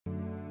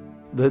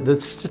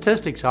The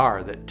statistics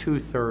are that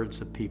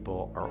 2/3 of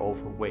people are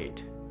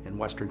overweight in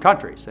Western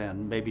countries,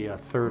 and maybe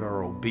 1/3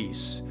 are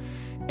obese.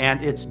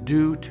 And it's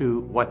due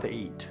to what they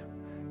eat.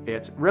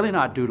 It's really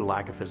not due to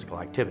lack of physical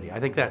activity. I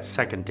think that's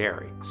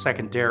secondary.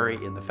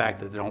 Secondary in the fact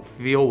that they don't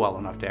feel well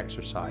enough to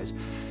exercise,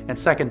 and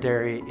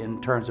secondary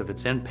in terms of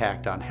its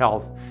impact on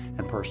health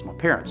and personal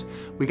appearance.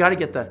 We got to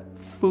get the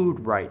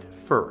food right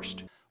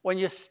first. When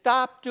you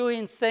stop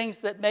doing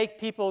things that make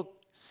people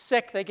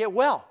sick, they get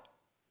well.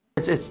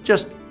 It's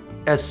just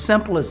as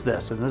simple as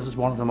this, and this is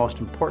one of the most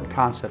important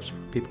concepts for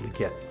people to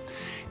get.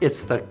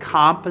 It's the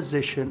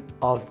composition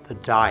of the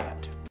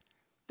diet.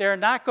 They're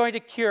not going to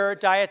cure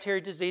dietary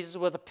diseases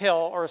with a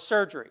pill or a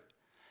surgery.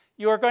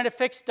 You are going to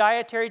fix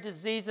dietary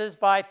diseases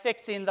by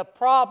fixing the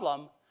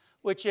problem,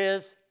 which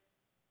is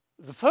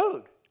the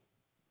food.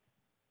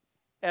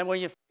 And when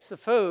you fix the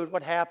food,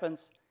 what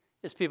happens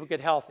is people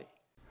get healthy.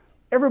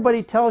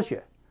 Everybody tells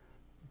you,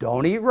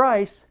 don't eat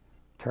rice,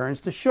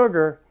 turns to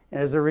sugar,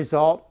 and as a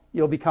result,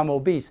 you'll become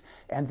obese.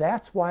 And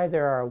that's why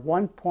there are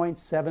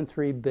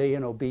 1.73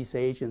 billion obese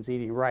Asians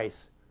eating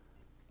rice.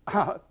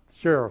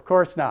 Sure, of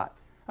course not.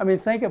 I mean,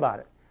 think about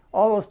it.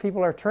 All those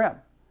people are trim.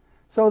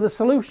 So the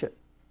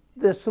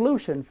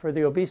solution for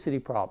the obesity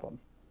problem,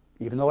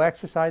 even though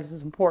exercise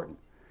is important,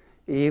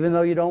 even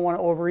though you don't want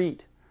to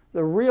overeat,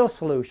 the real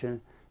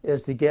solution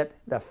is to get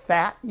the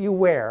fat you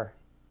wear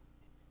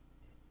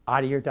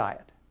out of your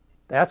diet.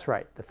 That's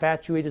right. The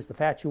fat you eat is the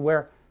fat you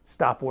wear.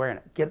 Stop wearing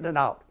it. Get it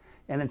out.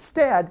 And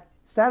instead,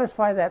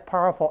 satisfy that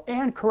powerful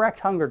and correct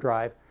hunger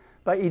drive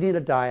by eating a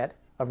diet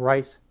of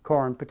rice,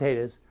 corn,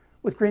 potatoes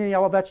with green and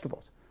yellow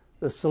vegetables.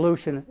 The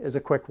solution is a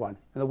quick one,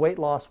 and the weight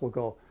loss will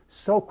go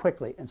so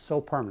quickly and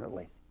so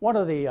permanently. One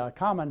of the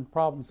common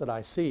problems that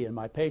I see in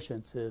my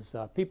patients is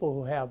people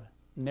who have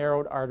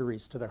narrowed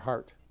arteries to their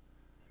heart.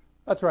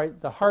 That's right,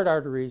 the heart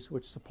arteries,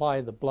 which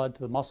supply the blood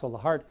to the muscle of the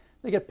heart,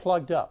 they get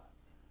plugged up.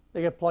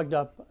 They get plugged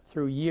up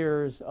through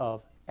years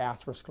of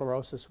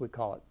atherosclerosis, we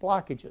call it,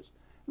 blockages.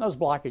 And those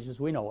blockages,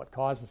 we know what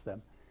causes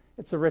them.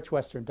 It's the rich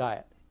Western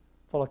diet,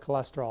 full of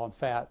cholesterol and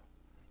fat,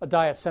 a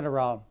diet centered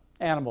around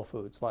animal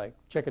foods like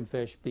chicken,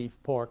 fish,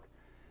 beef, pork,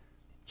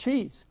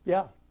 cheese,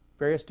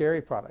 various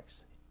dairy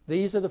products.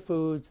 These are the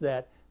foods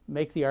that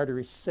make the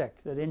arteries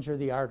sick, that injure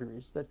the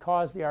arteries, that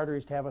cause the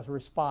arteries to have a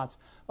response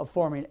of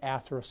forming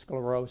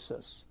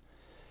atherosclerosis.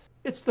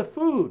 It's the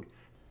food.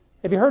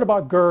 Have you heard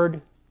about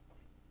GERD?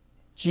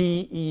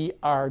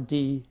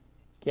 G-E-R-D,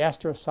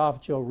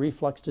 gastroesophageal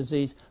reflux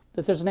disease,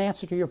 that there's an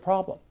answer to your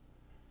problem.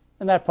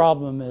 And that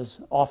problem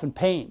is often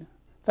pain.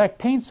 In fact,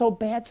 pain's so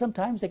bad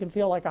sometimes it can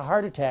feel like a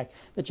heart attack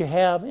that you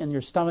have in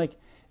your stomach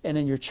and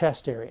in your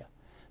chest area.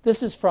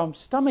 This is from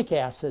stomach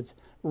acids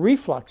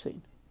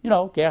refluxing,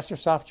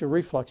 gastroesophageal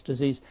reflux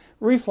disease,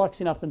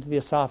 refluxing up into the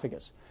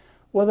esophagus.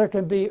 Well, there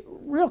can be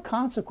real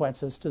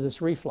consequences to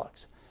this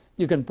reflux.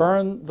 You can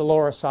burn the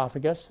lower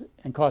esophagus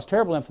and cause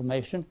terrible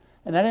inflammation,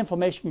 and that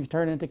inflammation can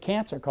turn into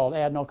cancer called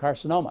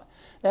adenocarcinoma.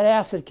 That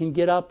acid can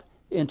get up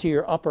into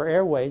your upper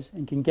airways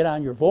and can get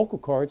on your vocal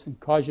cords and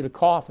cause you to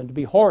cough and to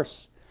be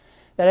hoarse.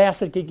 That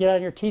acid can get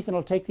on your teeth and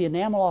it'll take the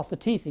enamel off the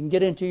teeth and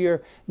get into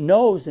your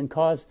nose and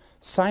cause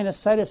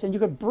sinusitis, and you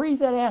can breathe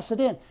that acid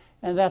in.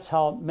 And that's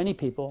how many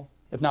people,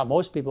 if not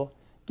most people,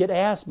 get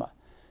asthma.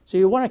 So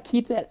you want to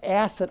keep that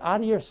acid out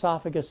of your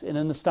esophagus and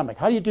in the stomach.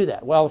 How do you do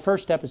that? Well, the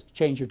first step is to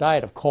change your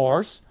diet, of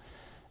course.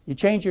 You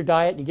change your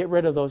diet and you get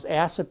rid of those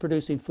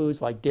acid-producing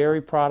foods like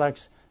dairy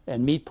products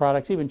and meat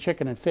products, even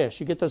chicken and fish.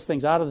 You get those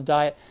things out of the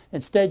diet.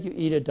 Instead, you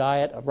eat a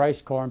diet of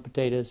rice, corn,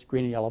 potatoes,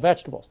 green and yellow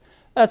vegetables.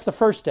 That's the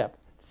first step.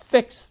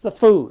 Fix the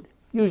food.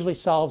 Usually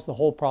solves the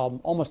whole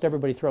problem. Almost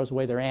everybody throws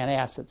away their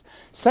antacids.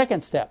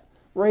 Second step,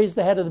 raise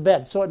the head of the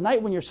bed. So at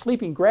night when you're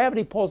sleeping,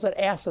 gravity pulls that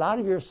acid out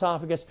of your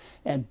esophagus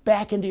and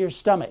back into your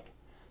stomach.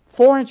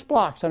 4-inch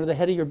blocks under the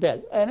head of your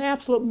bed. An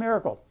absolute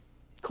miracle.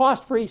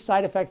 Cost-free,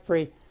 side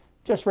effect-free.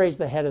 Just raise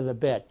the head of the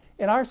bed.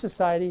 In our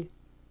society,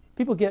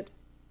 people get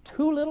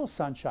too little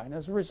sunshine.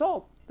 As a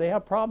result, they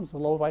have problems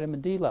with low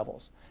vitamin D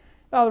levels.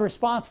 Now, the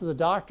response of the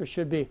doctor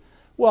should be,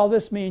 well,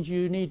 this means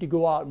you need to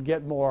go out and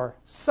get more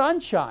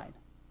sunshine.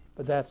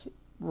 But that's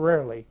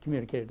rarely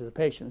communicated to the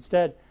patient.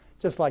 Instead,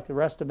 just like the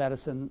rest of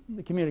medicine,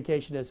 the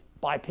communication is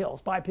buy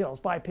pills, buy pills,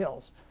 buy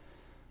pills.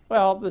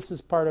 Well, this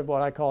is part of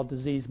what I call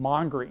disease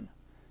mongering.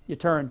 You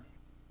turn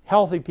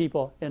healthy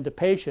people into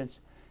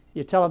patients.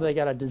 You tell them they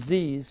got a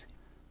disease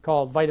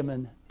called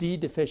vitamin D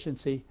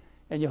deficiency,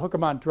 and you hook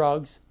them on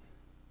drugs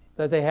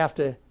that they have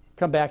to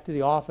come back to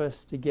the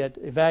office to get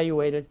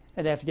evaluated,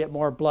 and they have to get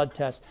more blood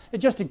tests. It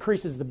just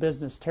increases the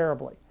business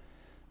terribly.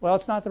 Well,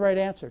 it's not the right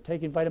answer.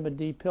 Taking vitamin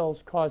D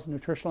pills cause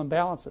nutritional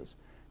imbalances.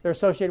 They're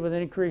associated with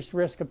an increased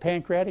risk of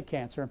pancreatic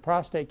cancer and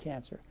prostate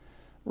cancer.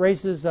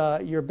 Raises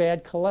your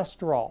bad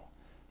cholesterol.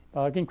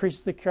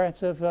 Increases the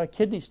chance of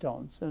kidney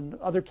stones and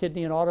other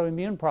kidney and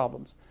autoimmune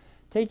problems.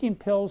 Taking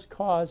pills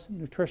cause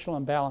nutritional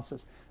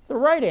imbalances. The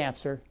right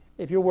answer,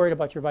 if you're worried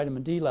about your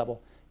vitamin D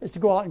level, is to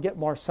go out and get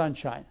more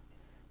sunshine.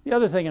 The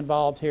other thing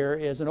involved here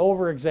is an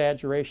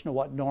over-exaggeration of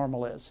what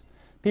normal is.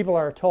 People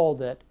are told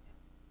that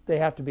they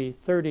have to be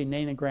 30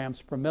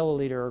 nanograms per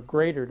milliliter or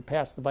greater to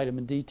pass the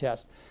vitamin D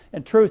test.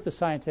 In truth, the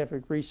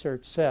scientific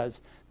research says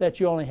that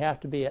you only have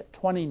to be at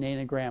 20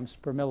 nanograms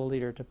per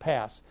milliliter to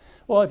pass.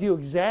 Well, if you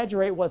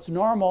exaggerate what's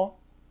normal,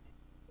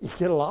 you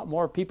get a lot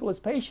more people as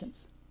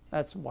patients.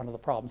 That's one of the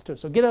problems too.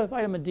 So get a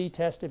vitamin D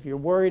test if you're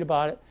worried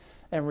about it,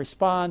 and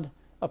respond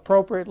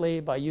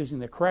appropriately by using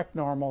the correct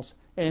normals.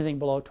 Anything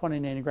below 20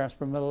 nanograms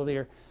per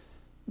milliliter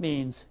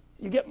means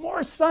you get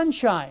more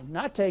sunshine.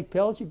 Not take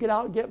pills, you get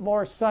out and get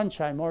more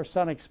sunshine, more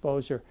sun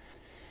exposure.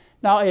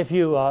 Now, if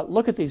you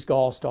look at these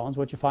gallstones,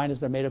 what you find is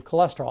they're made of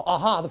cholesterol.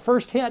 Aha, the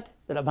first hint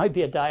that it might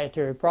be a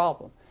dietary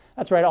problem.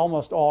 That's right,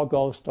 almost all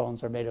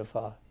gallstones are made of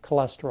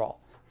cholesterol.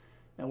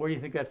 And where do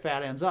you think that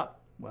fat ends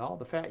up? Well,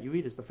 the fat you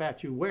eat is the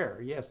fat you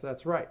wear. Yes,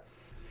 that's right.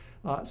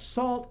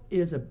 Salt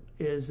is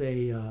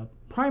a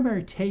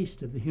primary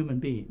taste of the human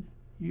being.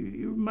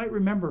 You might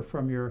remember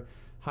from your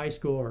high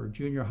school or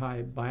junior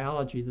high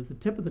biology that the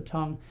tip of the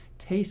tongue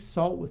tastes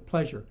salt with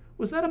pleasure.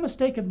 Was that a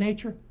mistake of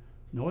nature?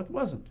 No, it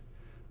wasn't.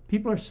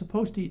 People are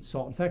supposed to eat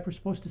salt. In fact, we're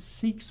supposed to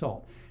seek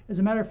salt. As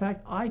a matter of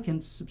fact, I can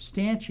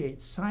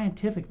substantiate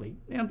scientifically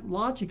and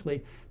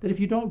logically that if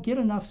you don't get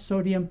enough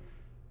sodium,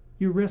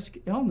 you risk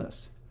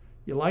illness.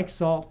 You like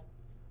salt,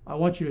 I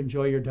want you to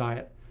enjoy your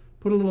diet.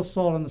 Put a little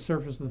salt on the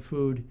surface of the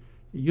food.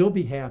 You'll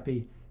be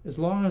happy as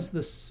long as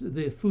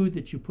the food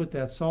that you put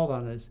that salt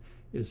on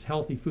is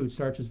healthy food,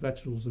 starches,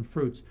 vegetables, and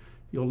fruits.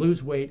 You'll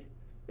lose weight,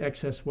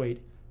 excess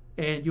weight,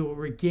 and you'll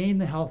regain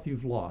the health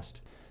you've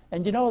lost.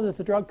 And you know that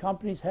the drug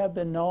companies have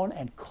been known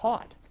and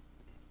caught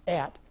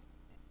at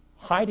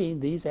hiding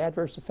these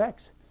adverse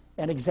effects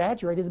and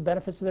exaggerating the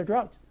benefits of their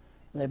drugs.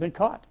 And they've been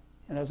caught.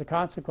 And as a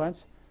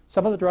consequence,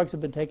 some of the drugs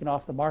have been taken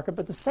off the market.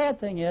 But the sad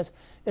thing is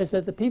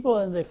that the people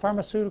in the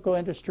pharmaceutical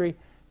industry,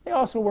 they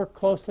also work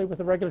closely with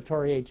the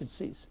regulatory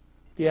agencies,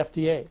 the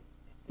FDA,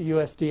 the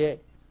USDA,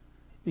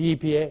 the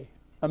EPA.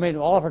 I mean,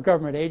 all of our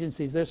government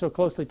agencies, they're so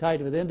closely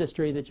tied with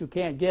industry that you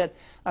can't get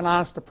an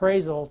honest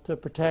appraisal to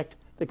protect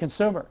the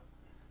consumer.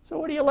 So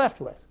what are you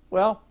left with?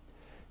 Well,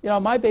 you know,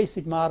 my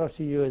basic motto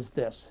to you is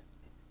this.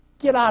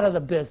 Get out of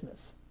the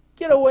business.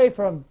 Get away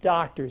from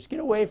doctors. Get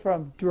away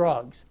from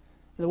drugs.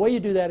 And the way you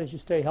do that is you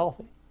stay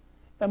healthy.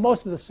 And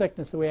most of the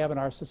sickness that we have in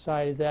our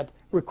society that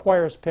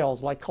requires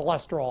pills, like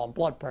cholesterol and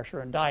blood pressure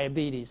and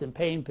diabetes and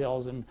pain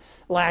pills and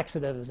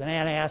laxatives and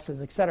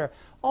antacids, etc.,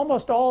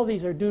 almost all of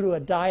these are due to a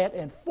diet,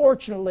 and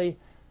fortunately,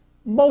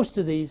 most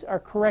of these are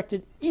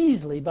corrected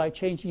easily by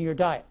changing your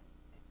diet.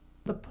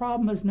 The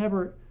problem is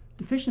never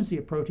deficiency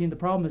of protein. The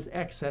problem is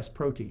excess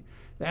protein.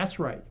 That's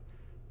right.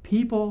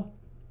 People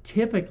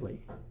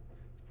typically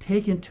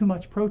take in too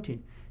much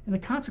protein, and the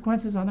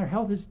consequences on their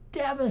health is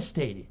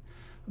devastating.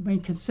 I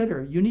mean,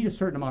 consider, you need a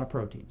certain amount of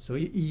protein. So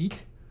you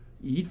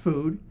eat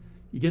food,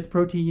 you get the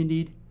protein you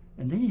need,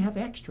 and then you have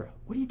extra.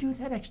 What do you do with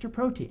that extra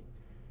protein?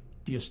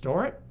 Do you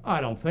store it? I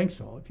don't think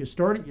so. If you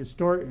store it, you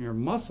store it in your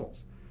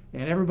muscles.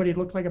 And everybody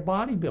look like a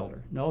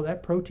bodybuilder. No,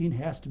 that protein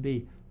has to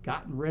be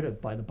gotten rid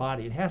of by the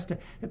body.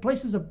 It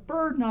places a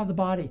burden on the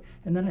body,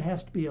 and then it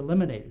has to be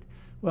eliminated.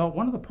 Well,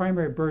 one of the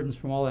primary burdens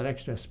from all that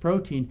excess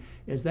protein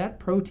is that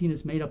protein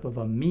is made up of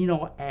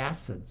amino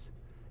acids.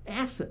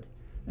 Acid.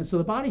 And so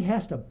the body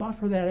has to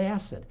buffer that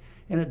acid,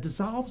 and it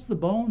dissolves the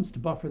bones to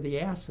buffer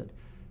the acid.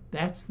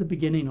 That's the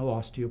beginning of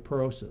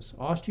osteoporosis.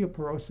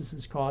 Osteoporosis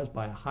is caused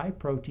by a high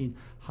protein,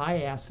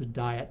 high acid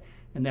diet,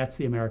 and that's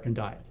the American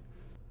diet.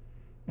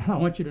 And I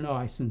want you to know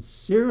I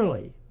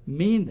sincerely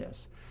mean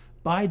this.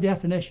 By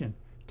definition,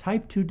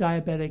 type 2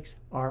 diabetics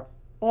are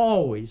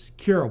always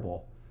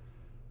curable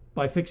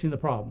by fixing the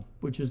problem,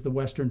 which is the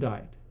Western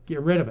diet.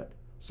 Get rid of it.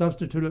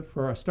 Substitute it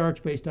for a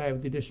starch-based diet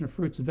with the addition of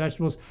fruits and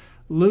vegetables.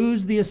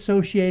 Lose the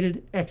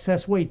associated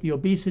excess weight, the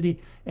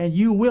obesity, and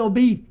you will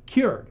be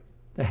cured.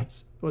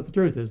 That's what the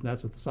truth is, and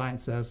that's what the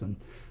science says. And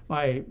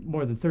my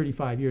more than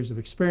 35 years of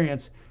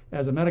experience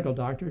as a medical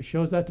doctor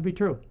shows that to be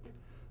true.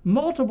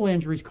 Multiple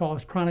injuries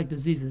cause chronic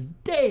diseases.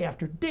 Day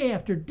after day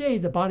after day,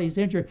 the body is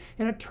injured,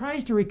 and it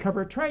tries to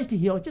recover, it tries to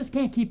heal, it just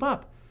can't keep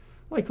up.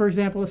 Like, for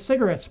example, a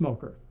cigarette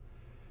smoker.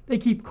 They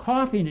keep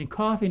coughing and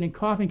coughing and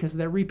coughing because of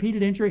that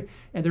repeated injury,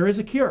 and there is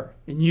a cure,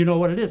 and you know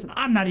what it is, and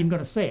I'm not even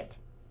going to say it.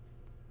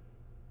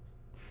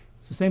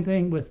 It's the same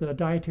thing with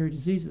dietary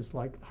diseases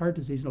like heart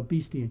disease and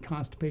obesity and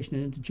constipation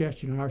and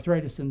indigestion and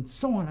arthritis and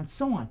so on and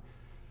so on.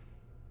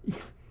 The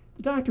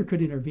doctor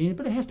could intervene,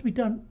 but it has to be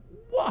done.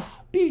 Whoa,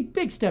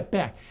 big step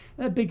back.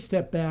 And that big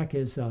step back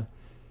is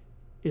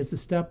the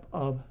step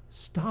of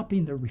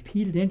stopping the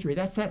repeated injury.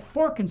 That's that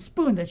fork and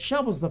spoon that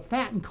shovels the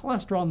fat and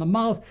cholesterol in the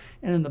mouth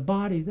and in the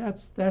body.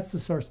 That's the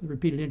source of the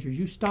repeated injuries.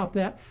 You stop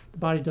that, the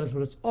body does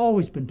what it's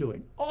always been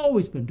doing,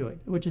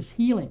 which is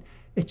healing.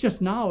 It's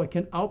just now it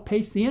can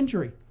outpace the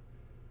injury.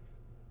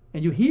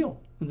 And you heal,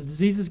 and the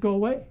diseases go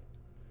away.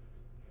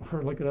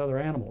 Or look at other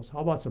animals. How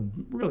about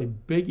some really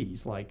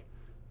biggies like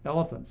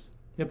elephants,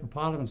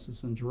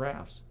 hippopotamuses, and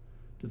giraffes?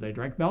 Do they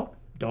drink milk?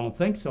 Don't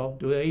think so.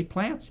 Do they eat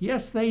plants?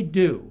 Yes, they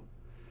do.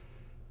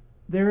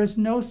 There is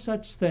no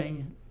such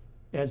thing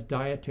as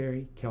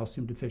dietary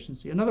calcium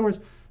deficiency. In other words,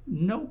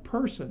 no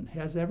person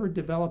has ever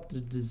developed a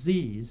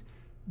disease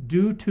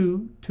due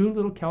to too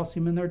little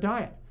calcium in their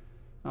diet.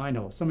 Now, I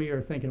know some of you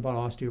are thinking about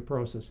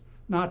osteoporosis.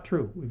 Not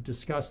true. We've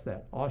discussed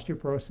that.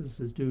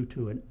 Osteoporosis is due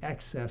to an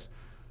excess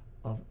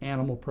of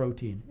animal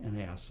protein and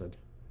acid.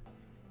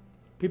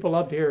 People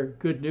love to hear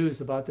good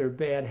news about their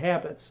bad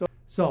habits.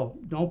 So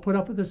don't put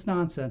up with this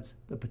nonsense.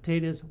 The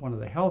potato is one of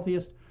the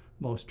healthiest,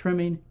 most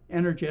trimming,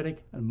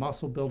 energetic, and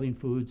muscle-building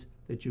foods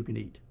that you can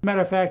eat. As a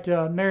matter of fact,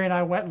 Mary and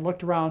I went and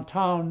looked around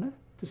town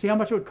to see how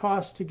much it would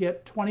cost to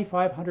get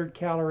 2,500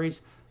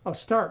 calories of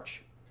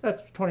starch.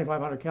 That's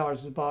 2,500 calories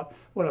is about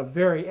what a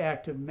very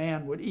active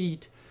man would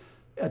eat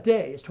a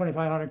day, is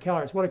 2,500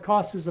 calories. What it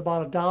costs is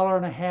about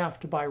 $1.50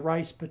 to buy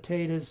rice,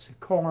 potatoes,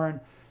 corn,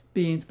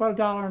 beans, about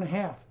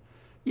 $1.50.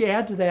 You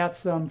add to that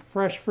some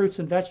fresh fruits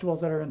and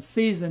vegetables that are in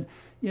season,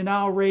 you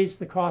now raise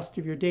the cost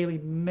of your daily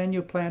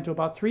menu plan to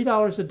about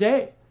 $3 a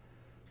day.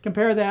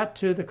 Compare that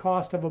to the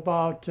cost of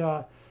about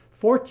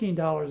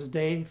 $14 a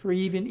day for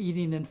even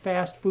eating in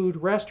fast food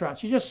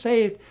restaurants. You just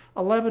saved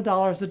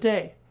 $11 a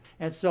day.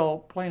 And so,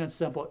 plain and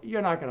simple,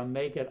 you're not going to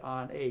make it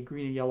on a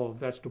green and yellow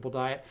vegetable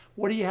diet.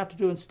 What do you have to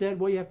do instead?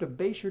 Well, you have to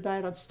base your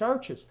diet on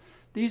starches.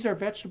 These are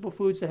vegetable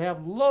foods that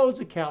have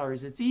loads of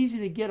calories. It's easy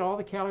to get all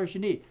the calories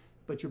you need,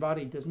 but your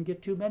body doesn't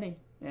get too many.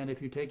 And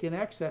if you take in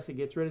excess, it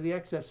gets rid of the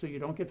excess so you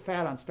don't get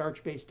fat on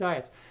starch-based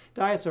diets.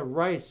 Diets of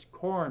rice,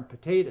 corn,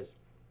 potatoes.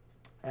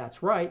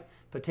 That's right.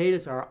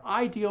 Potatoes are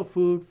ideal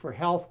food for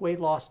health, weight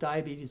loss,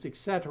 diabetes,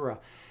 etc.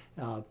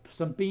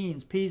 Some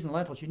beans, peas, and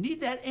lentils. You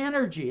need that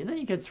energy. And then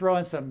you can throw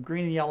in some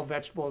green and yellow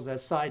vegetables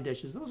as side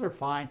dishes. Those are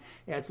fine.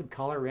 Add some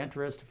color,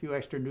 interest, a few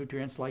extra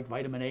nutrients like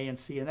vitamin A and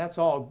C, and that's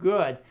all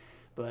good.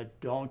 But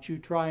don't you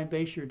try and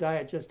base your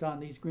diet just on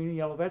these green and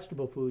yellow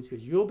vegetable foods,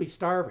 because you'll be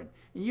starving.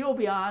 And you'll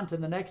be on to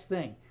the next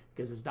thing,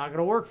 because it's not going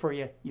to work for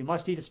you. You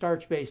must eat a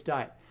starch-based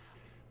diet.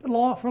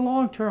 But for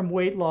long-term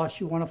weight loss,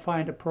 you want to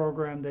find a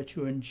program that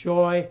you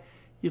enjoy.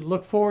 You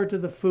look forward to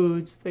the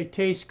foods. They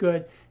taste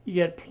good. You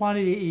get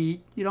plenty to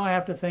eat. You don't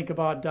have to think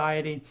about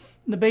dieting.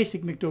 And the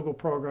basic McDougall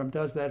program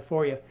does that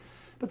for you.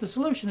 But the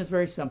solution is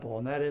very simple,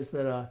 and that is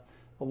that a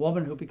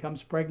woman who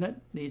becomes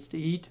pregnant needs to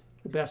eat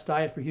the best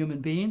diet for human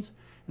beings,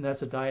 and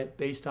that's a diet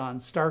based on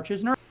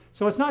starches.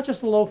 So it's not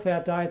just a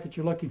low-fat diet that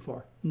you're looking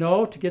for.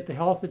 No, to get the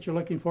health that you're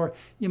looking for,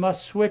 you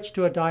must switch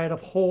to a diet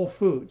of whole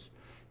foods.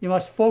 You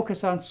must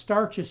focus on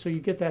starches so you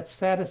get that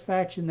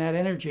satisfaction, that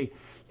energy.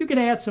 You can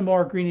add some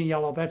more green and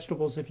yellow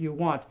vegetables if you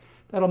want.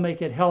 That'll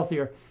make it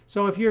healthier.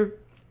 So if you're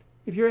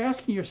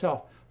asking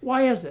yourself,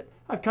 why is it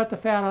I've cut the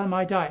fat out of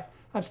my diet?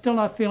 I'm still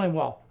not feeling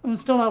well. I'm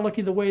still not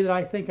looking the way that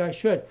I think I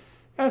should.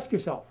 Ask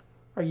yourself,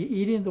 are you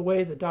eating the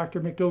way that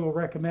Dr. McDougall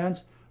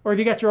recommends? Or have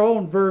you got your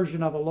own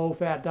version of a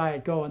low-fat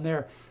diet going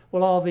there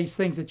with all these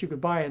things that you could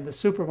buy in the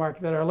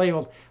supermarket that are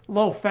labeled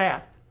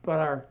low-fat but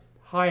are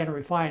high in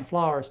refined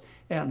flours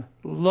and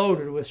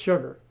loaded with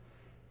sugar?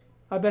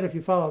 I bet if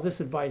you follow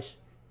this advice,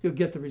 you'll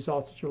get the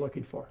results that you're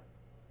looking for.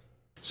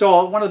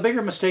 So one of the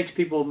bigger mistakes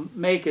people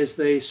make is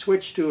they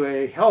switch to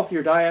a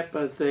healthier diet,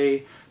 but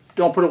they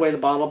don't put away the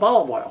bottle of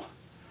olive oil.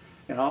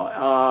 You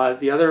know,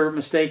 the other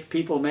mistake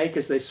people make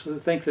is they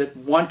think that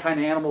one kind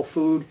of animal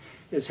food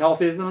is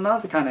healthier than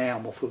another kind of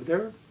animal food.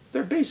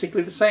 They're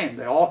basically the same.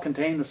 They all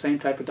contain the same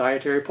type of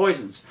dietary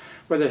poisons,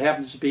 whether it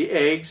happens to be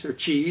eggs or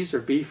cheese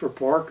or beef or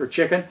pork or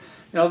chicken.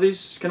 You know,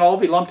 these can all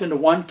be lumped into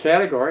one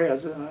category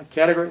as a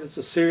category that's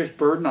a serious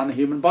burden on the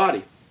human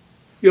body.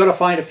 You ought to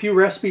find a few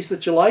recipes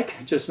that you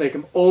like, just make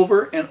them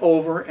over and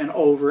over and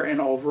over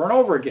and over and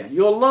over again.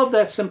 You'll love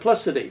that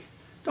simplicity.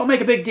 Don't make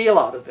a big deal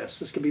out of this.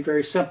 This can be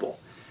very simple.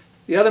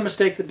 The other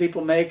mistake that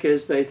people make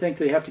is they think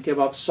they have to give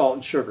up salt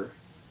and sugar.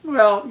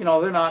 Well, you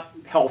know, they're not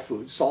health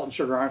foods. Salt and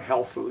sugar aren't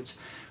health foods.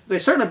 They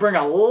certainly bring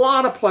a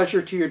lot of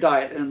pleasure to your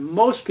diet, and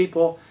most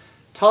people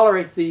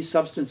tolerate these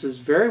substances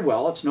very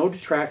well. It's no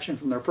detraction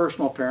from their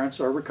personal appearance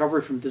or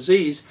recovery from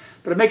disease,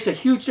 but it makes a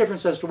huge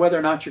difference as to whether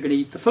or not you're going to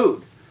eat the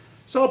food.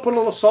 So I'll put a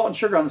little salt and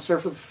sugar on the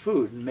surface of the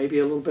food and maybe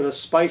a little bit of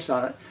spice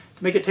on it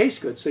to make it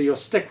taste good so you'll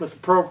stick with the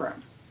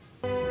program.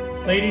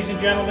 Ladies and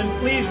gentlemen,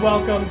 please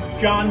welcome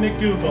John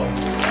McDougall.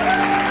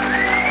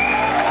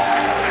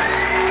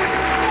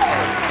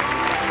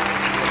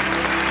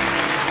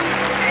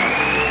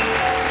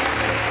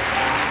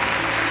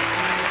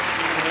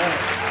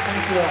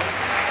 Thank you all.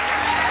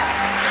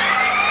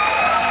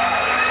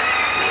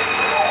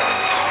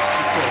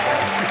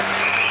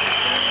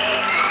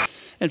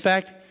 In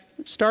fact,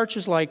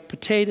 starches like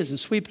potatoes and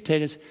sweet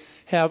potatoes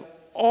have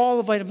all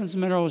the vitamins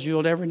and minerals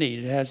you'll ever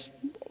need. It has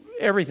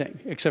everything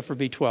except for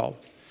B12.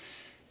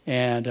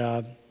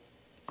 And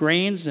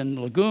grains and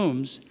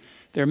legumes,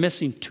 they're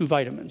missing 2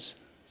 vitamins.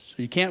 So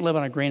you can't live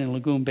on a grain and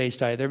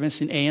legume-based diet. They're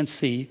missing A and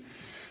C.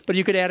 But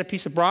you could add a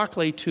piece of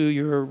broccoli to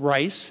your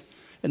rice,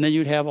 and then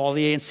you'd have all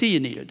the A and C you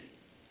needed.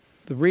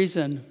 The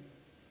reason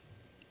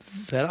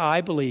that I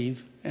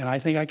believe, and I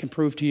think I can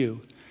prove to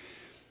you,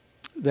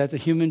 that the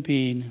human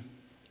being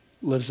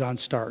lives on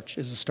starch,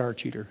 is a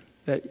starch eater.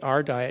 That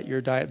our diet,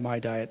 your diet, my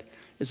diet,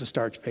 is a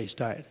starch-based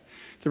diet.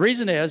 The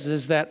reason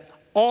is that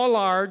all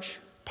large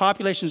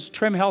populations of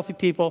trim, healthy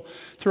people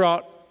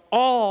throughout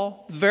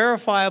all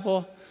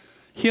verifiable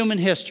human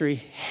history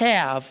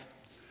have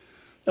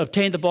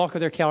obtained the bulk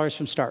of their calories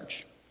from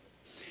starch.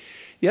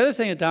 The other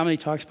thing that Dominique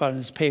talks about in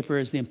his paper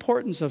is the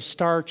importance of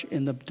starch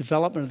in the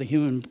development of the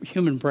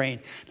human brain.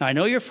 Now, I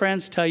know your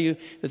friends tell you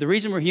that the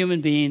reason we're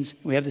human beings,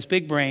 we have this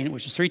big brain,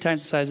 which is 3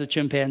 times the size of a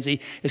chimpanzee,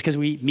 is because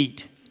we eat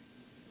meat.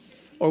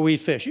 Or we eat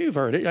fish. You've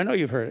heard it. I know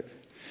you've heard it.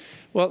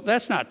 Well,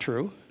 that's not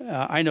true.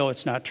 I know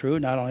it's not true,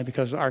 not only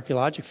because of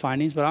archaeological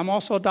findings, but I'm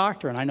also a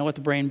doctor, and I know what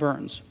the brain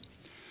burns.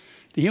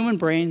 The human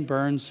brain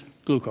burns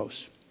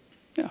glucose.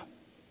 Yeah.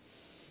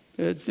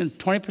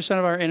 20%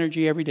 of our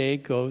energy every day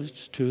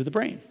goes to the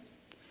brain.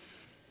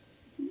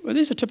 Well,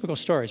 these are typical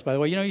stories, by the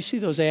way. You know, you see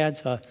those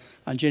ads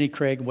on Jenny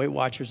Craig and Weight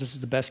Watchers. This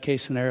is the best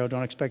case scenario.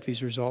 Don't expect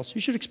these results.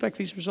 You should expect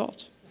these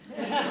results.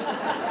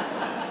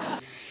 And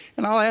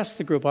I'll ask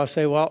the group, I'll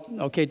say, well,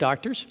 okay,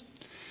 doctors,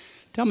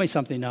 tell me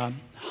something.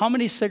 How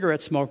many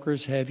cigarette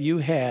smokers have you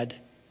had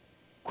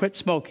quit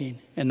smoking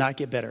and not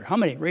get better? How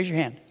many? Raise your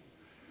hand.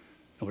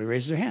 Nobody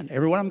raises their hand.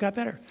 Every one of them got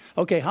better.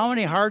 Okay, how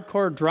many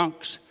hardcore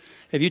drunks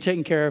have you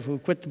taken care of who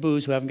quit the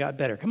booze who haven't got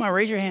better? Come on,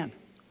 raise your hand.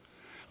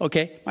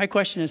 Okay, my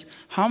question is,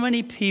 how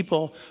many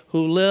people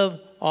who live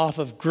off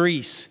of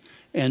grease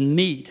and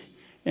meat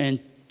and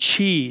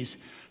cheese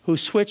who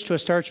switch to a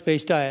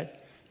starch-based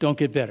diet don't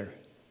get better?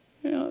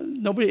 You know,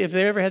 nobody, if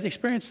they ever had the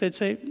experience, they'd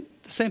say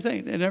the same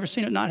thing. They've never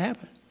seen it not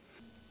happen.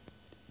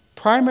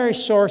 Primary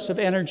source of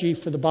energy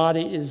for the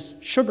body is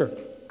sugar,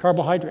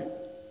 carbohydrate.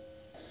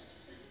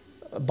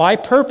 By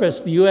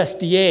purpose, the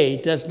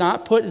USDA does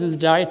not put in the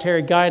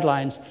dietary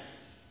guidelines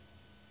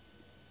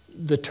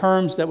the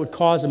terms that would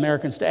cause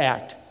Americans to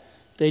act.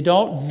 They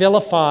don't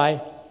vilify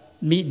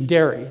meat and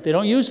dairy. They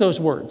don't use those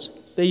words.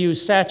 They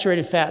use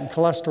saturated fat and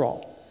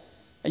cholesterol.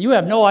 And you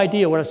have no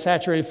idea what a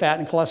saturated fat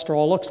and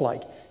cholesterol looks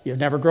like. You've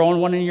never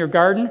grown one in your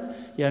garden.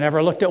 You've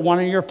never looked at one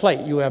on your plate.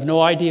 You have no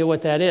idea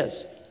what that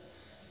is.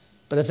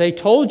 But if they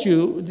told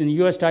you in the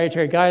U.S.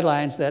 dietary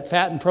guidelines that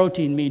fat and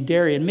protein mean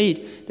dairy and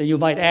meat, then you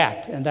might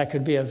act, and that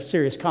could be a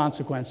serious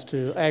consequence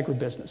to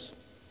agribusiness.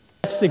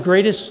 That's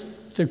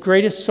the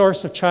greatest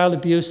source of child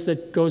abuse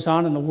that goes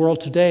on in the world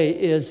today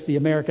is the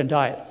American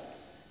diet.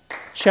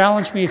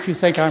 Challenge me if you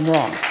think I'm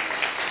wrong.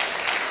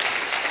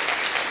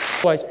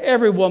 Otherwise,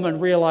 every woman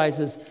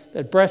realizes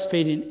that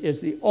breastfeeding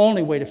is the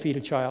only way to feed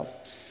a child.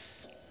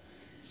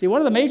 See,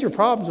 one of the major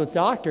problems with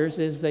doctors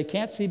is they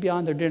can't see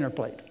beyond their dinner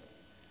plate.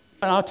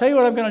 And I'll tell you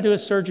what I'm going to do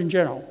as Surgeon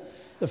General.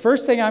 The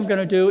first thing I'm going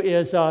to do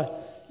is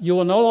you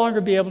will no longer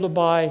be able to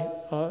buy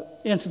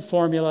infant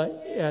formula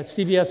at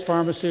CVS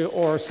Pharmacy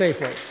or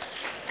Safeway.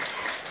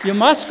 You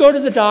must go to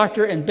the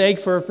doctor and beg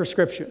for a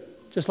prescription,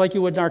 just like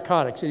you would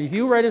narcotics. And if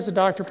you write as a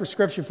doctor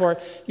prescription for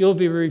it, you'll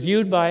be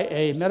reviewed by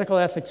a medical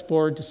ethics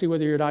board to see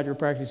whether or not you're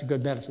practicing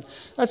good medicine.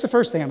 That's the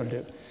first thing I'm going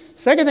to do.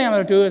 Second thing I'm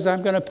going to do is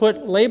I'm going to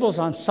put labels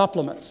on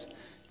supplements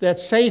that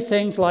say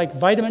things like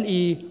vitamin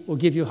E will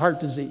give you heart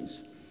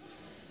disease,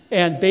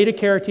 and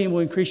beta-carotene will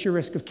increase your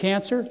risk of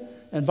cancer,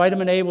 and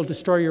vitamin A will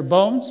destroy your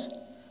bones,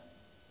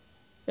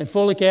 and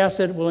folic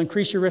acid will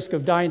increase your risk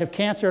of dying of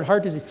cancer and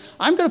heart disease.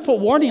 I'm going to put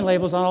warning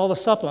labels on all the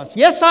supplements.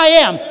 Yes, I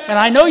am, and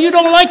I know you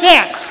don't like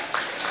that.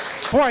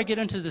 Before I get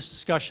into this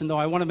discussion, though,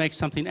 I want to make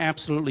something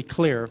absolutely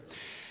clear,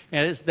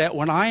 and it's that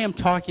when I am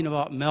talking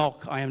about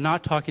milk, I am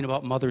not talking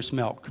about mother's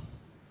milk.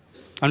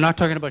 I'm not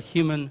talking about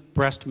human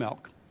breast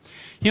milk.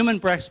 Human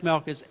breast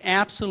milk is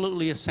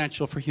absolutely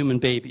essential for human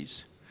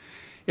babies.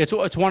 It's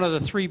one of the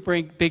 3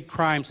 big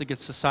crimes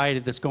against society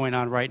that's going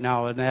on right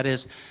now, and that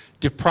is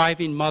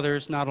depriving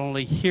mothers, not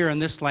only here in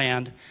this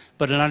land,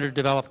 but in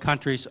underdeveloped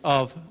countries,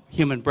 of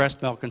human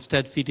breast milk,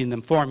 instead feeding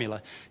them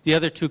formula. The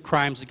other 2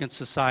 crimes against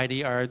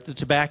society are the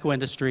tobacco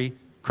industry,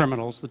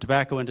 criminals, the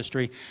tobacco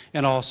industry,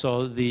 and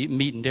also the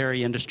meat and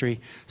dairy industry,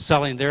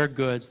 selling their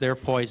goods, their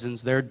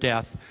poisons, their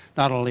death,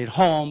 not only at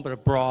home, but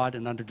abroad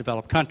in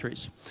underdeveloped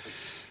countries.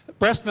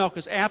 Breast milk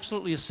is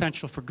absolutely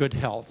essential for good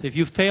health. If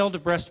you fail to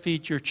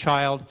breastfeed your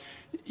child,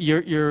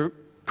 you're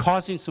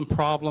causing some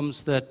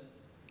problems that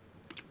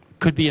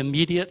could be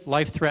immediate,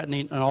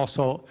 life-threatening, and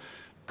also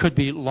could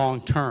be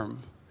long-term.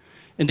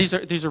 And these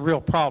are real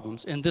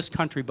problems. In this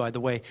country, by the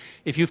way,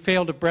 if you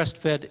fail to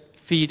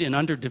breastfeed in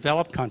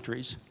underdeveloped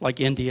countries like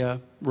India,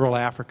 rural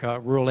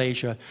Africa, rural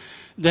Asia,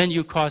 then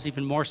you cause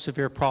even more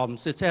severe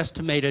problems. It's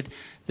estimated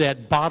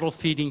that bottle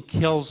feeding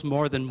kills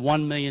more than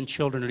 1 million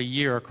children a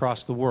year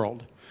across the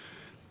world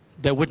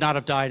that would not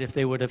have died if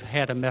they would have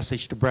had a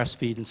message to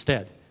breastfeed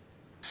instead.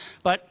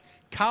 But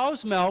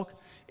cow's milk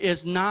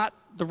is not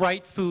the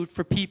right food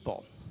for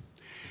people.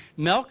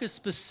 Milk is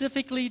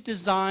specifically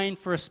designed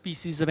for a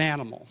species of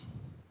animal.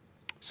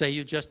 Say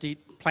you just eat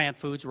plant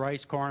foods,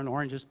 rice, corn,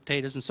 oranges,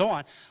 potatoes, and so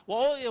on.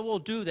 Well, it will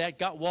do that,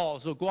 gut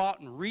walls. It'll go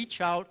out and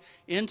reach out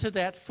into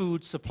that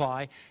food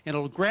supply, and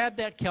it'll grab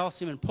that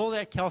calcium and pull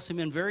that calcium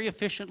in very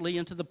efficiently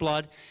into the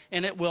blood,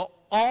 and it will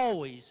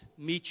always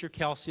meet your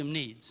calcium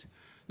needs.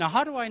 Now,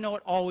 how do I know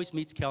it always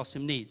meets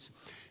calcium needs?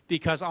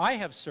 Because I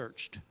have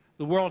searched,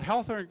 the World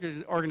Health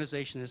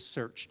Organization has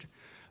searched,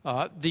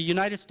 The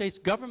United States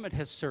government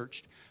has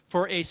searched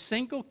for a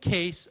single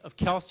case of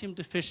calcium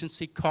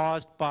deficiency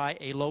caused by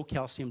a low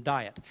calcium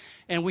diet,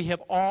 and we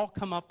have all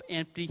come up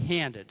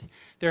empty-handed.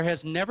 There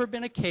has never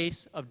been a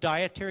case of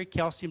dietary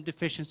calcium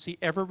deficiency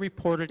ever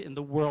reported in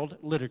the world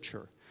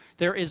literature.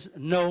 There is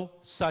no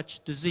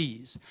such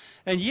disease.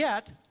 And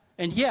yet,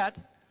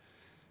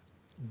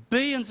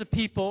 billions of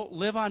people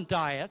live on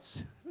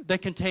diets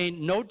that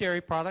contain no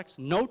dairy products,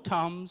 no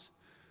Tums,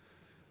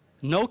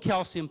 no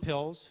calcium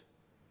pills,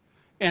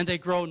 and they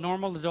grow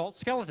normal adult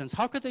skeletons.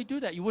 How could they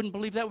do that? You wouldn't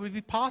believe that would be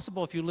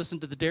possible if you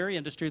listened to the dairy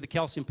industry, the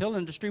calcium pill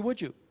industry,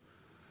 would you?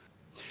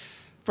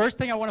 First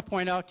thing I want to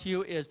point out to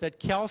you is that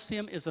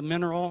calcium is a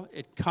mineral.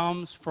 It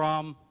comes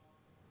from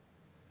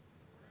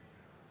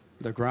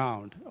the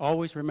ground.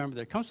 Always remember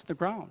that. It comes from the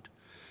ground.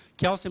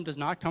 Calcium does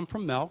not come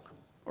from milk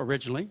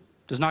originally.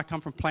 Does not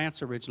come from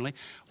plants originally.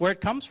 Where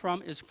it comes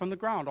from is from the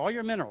ground. All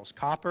your minerals,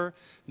 copper,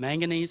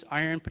 manganese,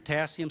 iron,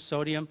 potassium,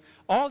 sodium,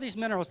 all these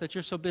minerals that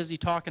you're so busy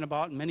talking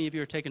about and many of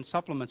you are taking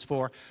supplements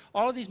for,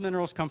 all of these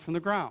minerals come from the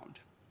ground.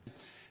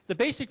 The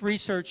basic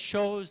research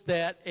shows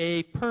that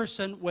a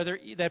person, whether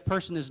that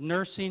person is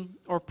nursing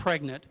or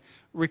pregnant,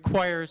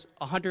 requires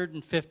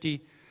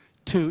 150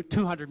 to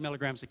 200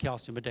 milligrams of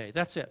calcium a day.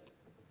 That's it.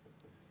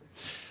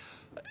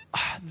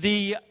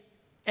 The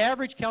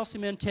average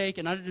calcium intake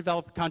in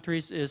underdeveloped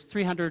countries is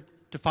 300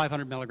 to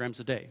 500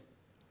 milligrams a day.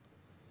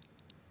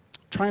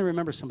 Try and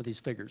remember some of these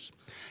figures.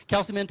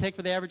 Calcium intake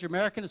for the average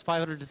American is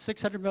 500 to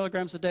 600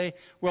 milligrams a day.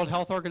 World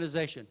Health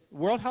Organization.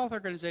 World Health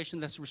Organization,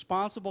 that's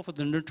responsible for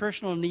the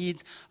nutritional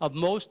needs of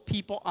most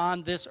people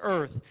on this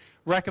earth,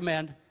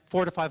 recommend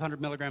 400 to 500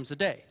 milligrams a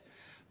day.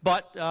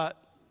 But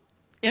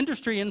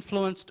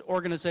industry-influenced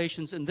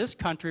organizations in this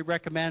country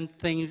recommend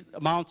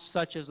amounts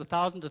such as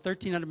 1,000 to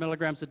 1,300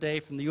 milligrams a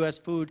day from the U.S.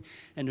 Food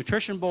and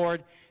Nutrition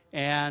Board,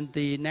 and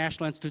the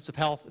National Institutes of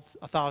Health,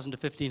 1,000 to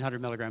 1,500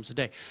 milligrams a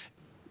day.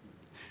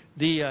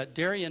 The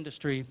dairy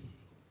industry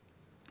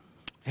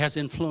has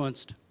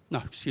influenced, no,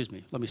 excuse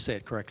me, let me say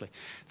it correctly.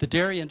 The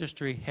dairy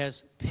industry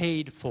has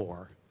paid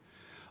for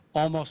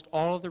almost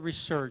all of the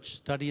research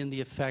studying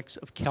the effects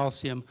of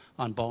calcium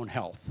on bone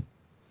health.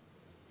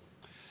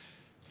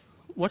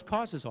 What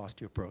causes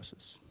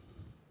osteoporosis?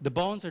 The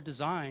bones are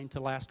designed to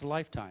last a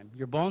lifetime.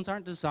 Your bones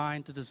aren't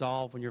designed to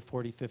dissolve when you're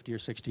 40, 50, or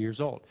 60 years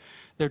old.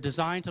 They're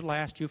designed to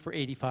last you for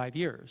 85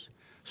 years.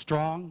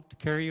 Strong, to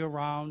carry you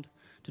around,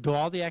 to do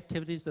all the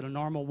activities that a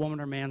normal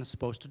woman or man is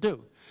supposed to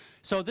do.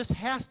 So this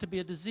has to be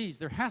a disease.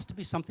 There has to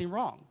be something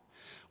wrong.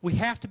 We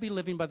have to be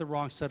living by the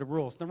wrong set of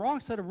rules. The wrong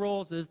set of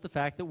rules is the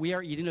fact that we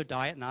are eating a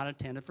diet not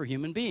intended for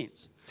human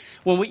beings.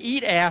 When we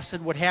eat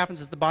acid, what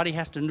happens is the body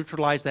has to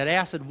neutralize that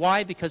acid.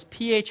 Why? Because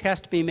pH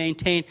has to be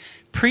maintained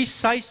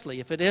precisely.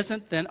 If it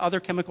isn't, then other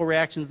chemical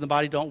reactions in the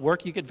body don't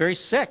work. You get very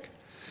sick.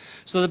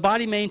 So the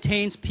body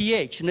maintains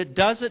pH, and it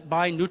does it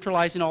by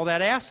neutralizing all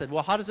that acid.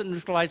 Well, how does it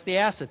neutralize the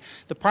acid?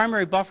 The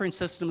primary buffering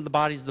system of the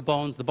body is the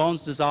bones. The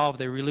bones dissolve.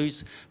 They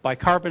release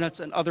bicarbonates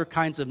and other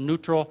kinds of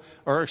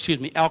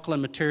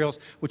alkaline materials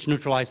which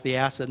neutralize the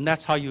acid, and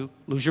that's how you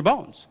lose your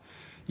bones.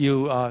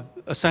 You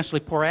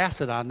essentially pour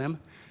acid on them,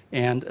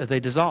 and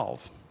they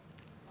dissolve.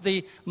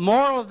 The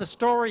moral of the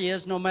story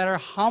is no matter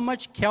how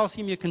much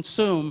calcium you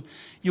consume,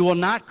 you will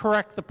not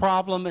correct the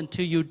problem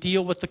until you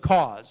deal with the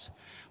cause,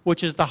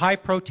 which is the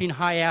high-protein,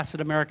 high-acid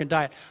American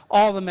diet.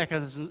 All the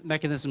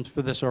mechanisms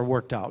for this are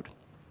worked out.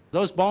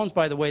 Those bones,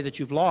 by the way, that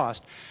you've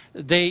lost,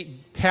 they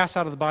pass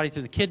out of the body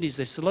through the kidneys,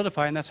 they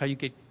solidify, and that's how you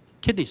get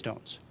kidney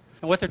stones.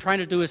 And what they're trying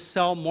to do is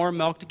sell more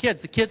milk to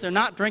kids. The kids are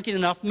not drinking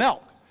enough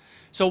milk.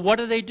 So what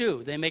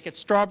do? They make it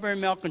strawberry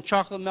milk and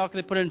chocolate milk.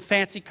 They put it in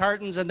fancy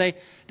cartons, and they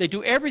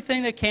do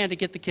everything they can to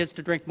get the kids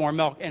to drink more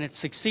milk, and it's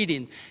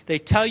succeeding. They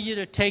tell you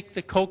to take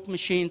the Coke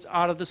machines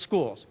out of the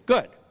schools.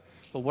 Good.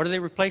 But what are they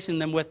replacing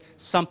them with?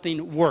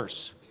 Something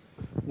worse,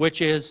 which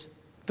is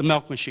the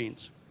milk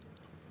machines.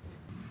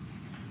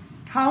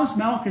 Cow's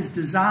milk is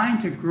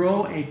designed to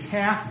grow a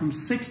calf from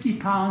 60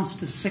 pounds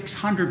to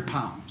 600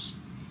 pounds.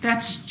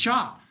 That's its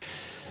job.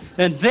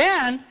 And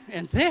then,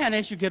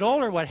 as you get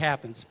older, what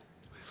happens?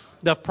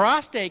 The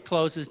prostate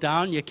closes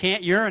down. You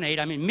can't urinate.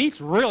 I mean, meat's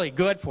really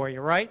good for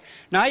you, right?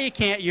 Now you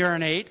can't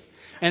urinate.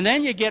 And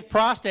then you get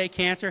prostate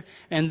cancer,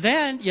 and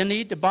then you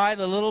need to buy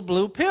the little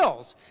blue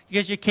pills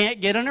because you can't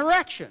get an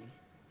erection.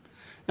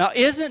 Now,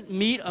 isn't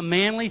meat a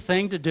manly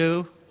thing to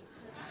do?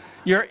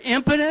 You're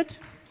impotent.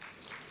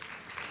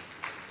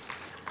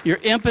 You're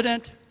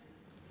impotent.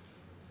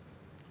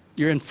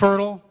 You're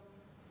infertile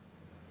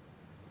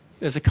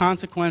as a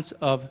consequence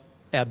of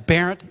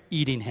aberrant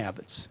eating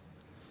habits.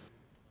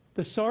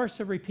 The source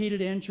of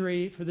repeated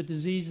injury for the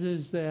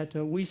diseases that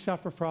we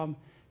suffer from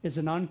is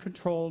an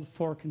uncontrolled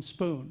fork and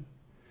spoon.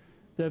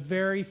 The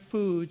very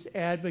foods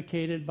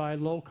advocated by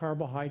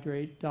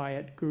low-carbohydrate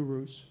diet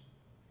gurus.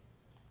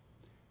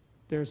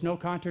 There's no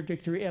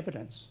contradictory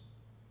evidence.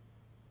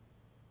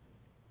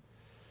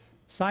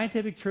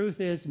 Scientific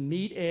truth is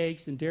meat,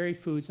 eggs, and dairy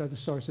foods are the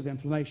source of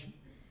inflammation.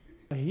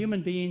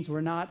 Human beings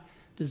were not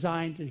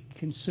designed to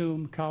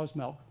consume cow's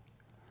milk.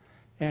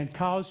 And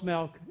cow's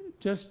milk,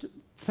 just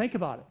think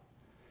about it.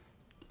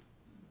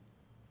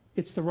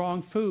 It's the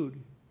wrong food,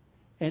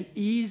 and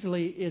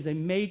easily is a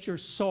major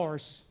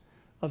source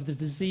of the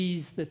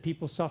disease that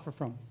people suffer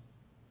from.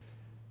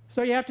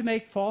 So you have to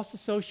make false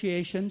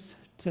associations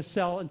to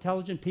sell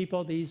intelligent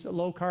people these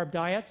low-carb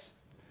diets.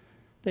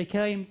 They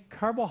claim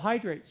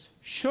carbohydrates,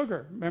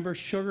 sugar. Remember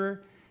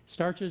sugar,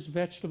 starches,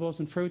 vegetables,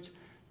 and fruits.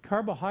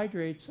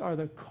 Carbohydrates are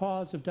the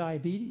cause of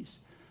diabetes.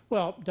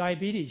 Well,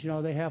 diabetes, you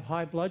know, they have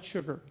high blood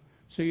sugar,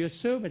 so you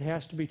assume it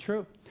has to be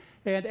true.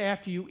 And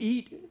after you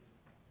eat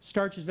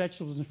starches,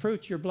 vegetables, and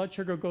fruits, your blood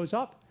sugar goes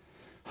up.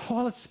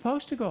 Well, it's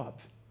supposed to go up.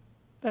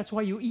 That's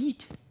why you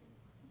eat.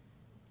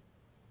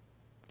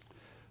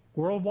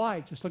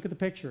 Worldwide, just look at the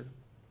picture.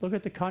 Look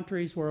at the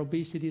countries where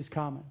obesity is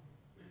common.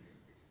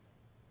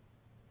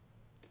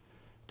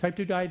 Type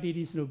 2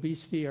 diabetes and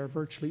obesity are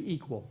virtually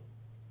equal.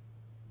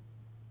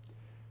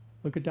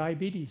 Look at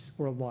diabetes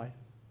worldwide.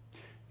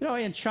 You know,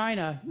 in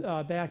China,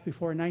 back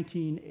before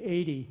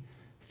 1980,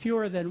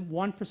 fewer than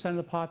 1% of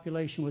the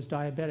population was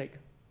diabetic.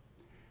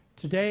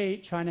 Today,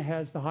 China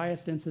has the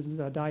highest incidence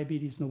of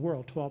diabetes in the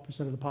world,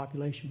 12% of the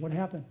population. What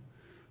happened?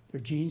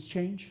 Their genes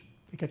change?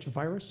 They catch a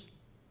virus?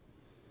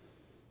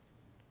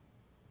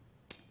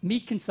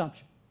 Meat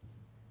consumption.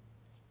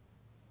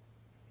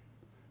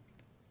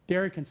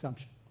 Dairy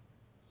consumption.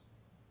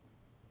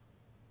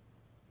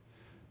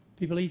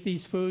 People eat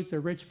these foods, they're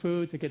rich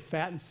foods, they get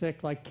fat and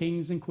sick like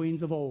kings and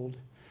queens of old.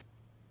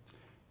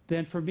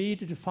 Then for me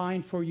to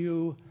define for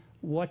you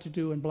what to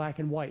do in black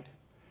and white,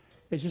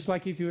 it's just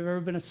like if you've ever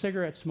been a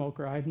cigarette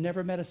smoker. I've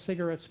never met a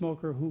cigarette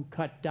smoker who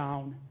cut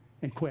down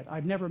and quit.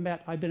 I've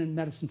been in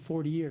medicine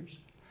 40 years.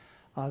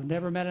 I've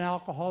never met an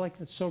alcoholic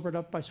that sobered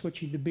up by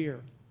switching to beer.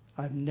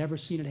 I've never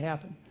seen it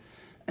happen.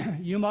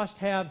 You must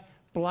have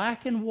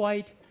black and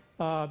white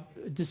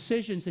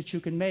decisions that you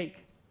can make.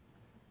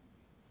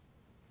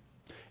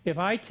 If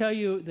I tell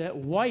you that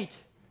white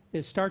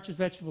is starches,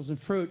 vegetables, and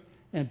fruit,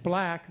 and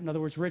black, in other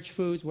words, rich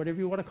foods, whatever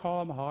you want to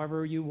call them,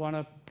 however you want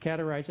to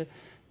categorize it,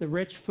 the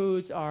rich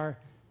foods are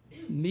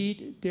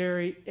meat,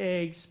 dairy,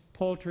 eggs,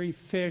 poultry,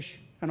 fish,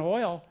 and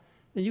oil,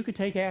 then you can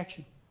take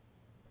action.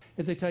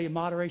 If they tell you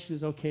moderation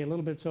is okay, a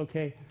little bit's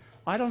okay,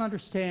 I don't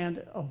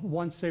understand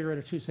 1 cigarette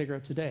or 2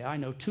 cigarettes a day. I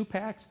know 2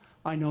 packs,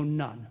 I know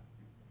none.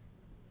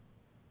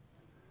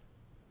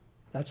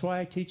 That's why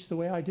I teach the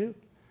way I do,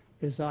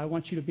 is I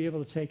want you to be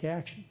able to take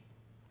action.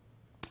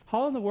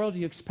 How in the world do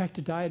you expect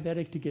a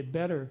diabetic to get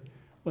better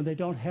when they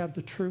don't have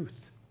the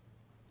truth?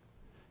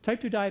 Type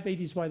 2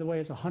 diabetes, by the way,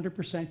 is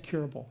 100%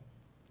 curable.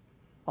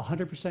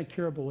 100%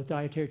 curable with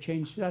dietary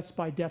change. That's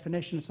by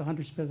definition, it's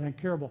 100%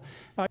 curable.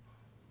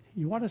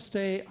 You want to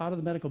stay out of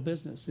the medical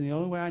business, and the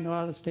only way I know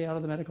how to stay out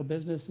of the medical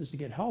business is to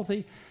get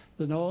healthy.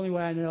 The only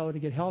way I know to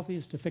get healthy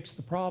is to fix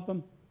the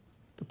problem.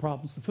 The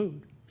problem's the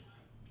food.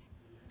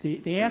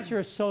 The answer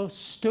is so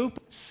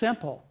stupid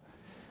simple.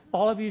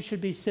 All of you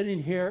should be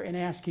sitting here and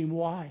asking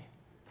why,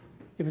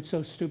 if it's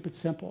so stupid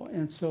simple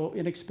and so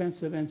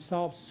inexpensive and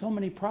solves so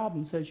many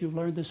problems as you've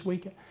learned this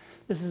weekend.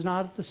 This is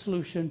not the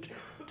solution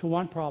to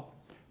one problem.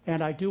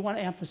 And I do want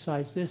to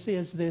emphasize, this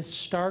is this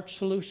starch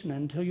solution.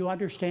 And until you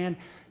understand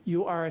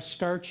you are a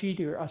starch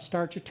eater, a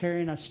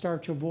starchitarian, a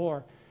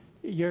starchivore,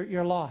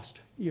 you're lost.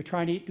 You're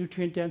trying to eat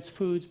nutrient-dense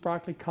foods,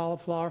 broccoli,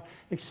 cauliflower,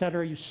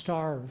 etc. You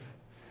starve.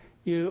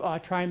 You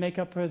try and make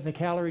up for the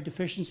calorie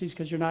deficiencies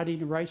because you're not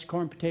eating rice,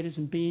 corn, potatoes,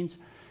 and beans.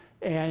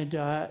 And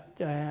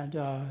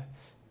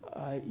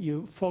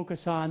you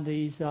focus on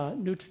these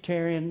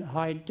nutritarian,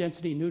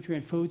 high-density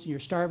nutrient foods, and you're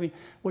starving.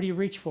 What do you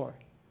reach for?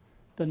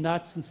 The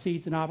nuts and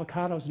seeds and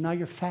avocados, and now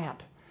you're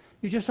fat.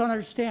 You just don't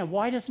understand.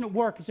 Why doesn't it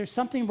work? Is there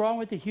something wrong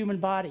with the human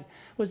body?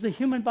 Was the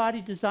human body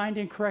designed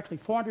incorrectly?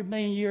 400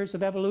 million years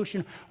of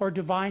evolution or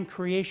divine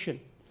creation.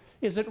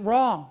 Is it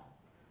wrong?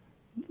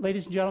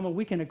 Ladies and gentlemen,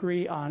 we can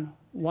agree on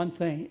one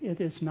thing.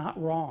 It is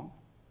not wrong.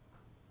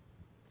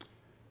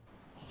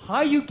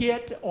 How you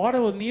get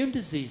autoimmune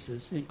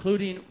diseases,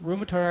 including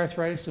rheumatoid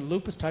arthritis and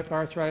lupus type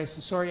arthritis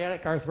and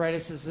psoriatic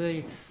arthritis, is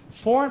a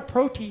foreign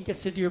protein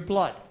gets into your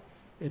blood.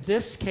 In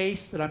this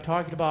case that I'm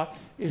talking about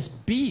is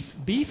beef.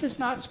 Beef is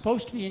not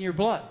supposed to be in your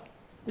blood.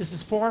 This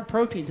is foreign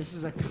protein. This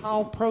is a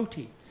cow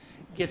protein.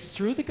 It gets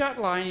through the gut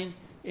lining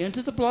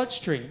into the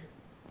bloodstream.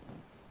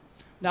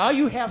 Now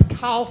you have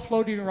cow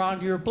floating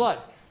around your blood.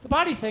 The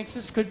body thinks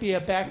this could be a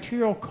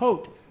bacterial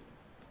coat.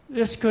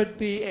 This could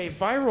be a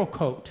viral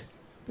coat.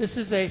 This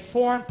is a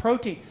foreign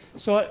protein.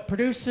 So it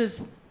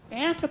produces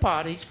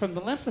antibodies from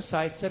the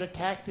lymphocytes that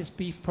attack this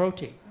beef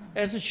protein,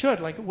 as it should,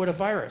 like it would a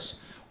virus.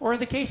 Or in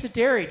the case of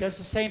dairy, it does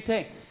the same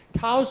thing.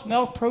 Cow's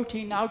milk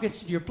protein now gets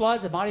into your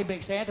blood. The body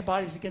makes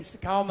antibodies against the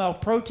cow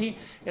milk protein.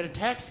 It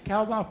attacks the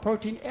cow milk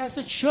protein, as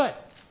it should.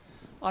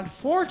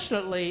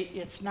 Unfortunately,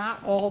 it's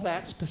not all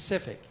that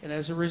specific. And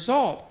as a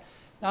result,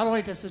 not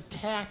only does it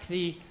attack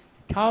the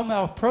cow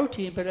milk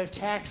protein, but it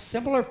attacks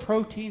similar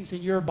proteins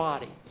in your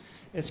body.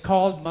 It's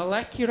called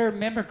molecular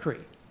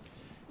mimicry.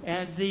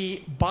 And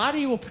the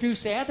body will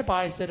produce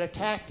antibodies that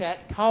attack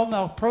that cow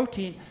milk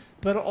protein,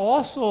 but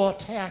also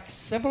attack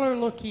similar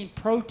looking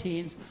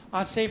proteins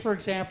on, say, for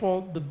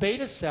example, the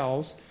beta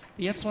cells,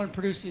 the insulin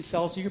producing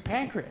cells of your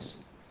pancreas.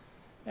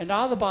 And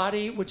now the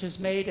body, which has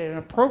made an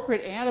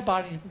appropriate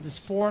antibody to this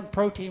foreign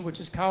protein,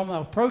 which is cow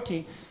milk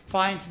protein,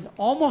 finds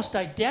almost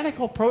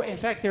identical in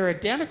fact, there are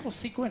identical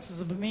sequences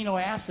of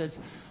amino acids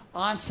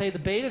on, say, the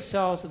beta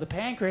cells of the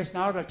pancreas.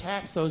 Now it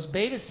attacks those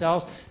beta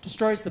cells,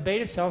 destroys the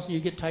beta cells, and you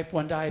get type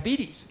 1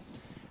 diabetes.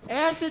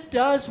 As it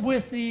does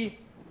with the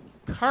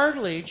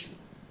cartilage,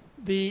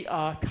 the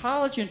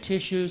collagen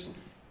tissues,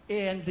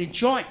 and the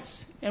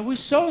joints. And we've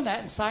shown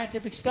that in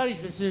scientific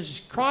studies.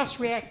 There's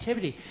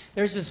cross-reactivity.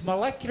 There's this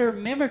molecular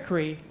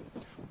mimicry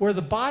where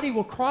the body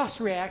will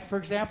cross-react, for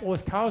example,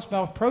 with cow's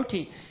milk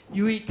protein.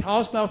 You eat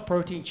cow's milk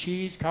protein,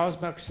 cheese, cow's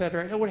milk,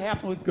 etc. And it would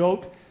happen with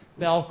goat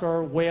milk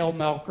or whale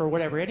milk or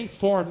whatever, any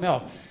foreign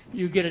milk.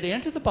 You get it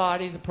into the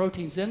body, the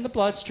protein's in the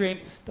bloodstream,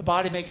 the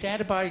body makes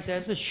antibodies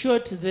as it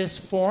should to this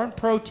foreign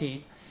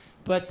protein,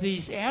 but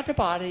these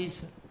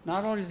antibodies,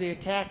 not only do they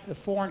attack the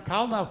foreign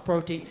cow milk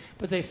protein,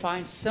 but they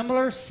find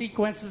similar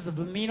sequences of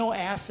amino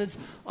acids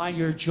on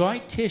your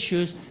joint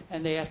tissues,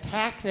 and they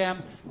attack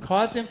them,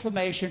 cause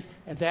inflammation,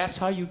 and that's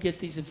how you get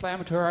these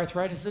inflammatory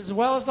arthritis, as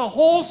well as a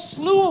whole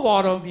slew of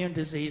autoimmune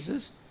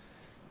diseases.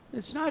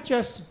 It's not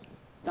just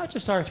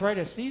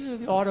arthritis. These are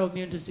the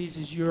autoimmune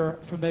diseases you're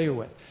familiar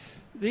with.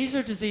 These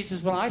are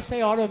diseases, when I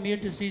say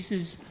autoimmune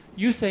diseases,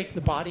 you think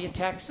the body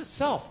attacks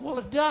itself. Well,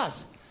 it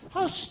does.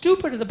 How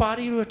stupid of the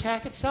body to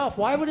attack itself?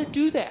 Why would it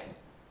do that?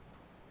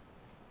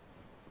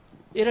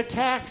 It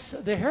attacks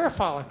the hair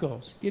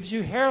follicles, gives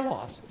you hair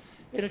loss.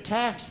 It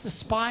attacks the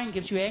spine,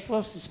 gives you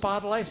ankylosing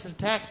spondylitis. It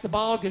attacks the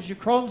bowel, gives you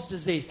Crohn's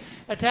disease.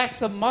 It attacks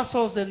the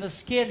muscles in the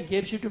skin,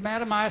 gives you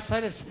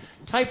dermatomyositis.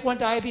 Type 1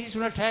 diabetes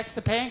when it attacks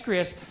the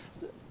pancreas.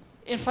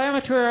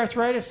 Inflammatory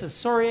arthritis,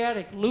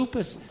 psoriatic,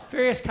 lupus,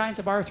 various kinds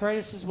of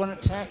arthritis when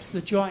it attacks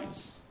the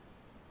joints.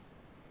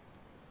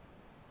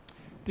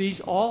 These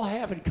all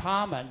have in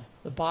common,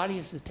 the body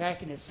is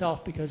attacking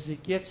itself because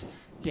it gets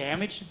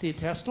damage to the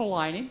intestinal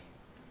lining.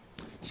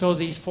 So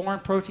these foreign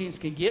proteins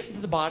can get into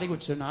the body,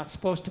 which they're not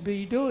supposed to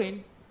be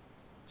doing,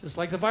 just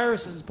like the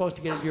virus isn't supposed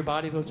to get into your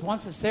body. But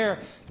once it's there,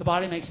 the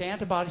body makes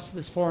antibodies to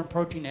this foreign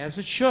protein, as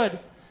it should.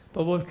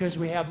 But because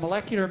we have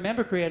molecular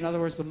mimicry, in other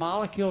words, the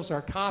molecules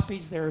are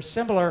copies, they're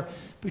similar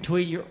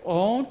between your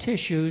own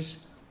tissues,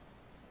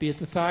 be it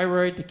the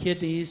thyroid, the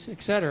kidneys,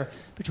 etc.,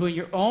 between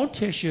your own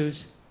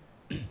tissues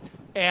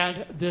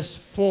and this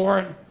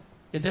foreign,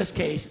 in this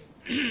case,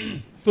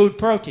 food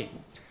protein.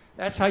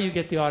 That's how you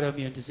get the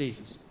autoimmune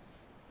diseases.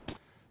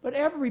 But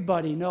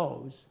everybody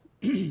knows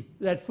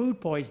that food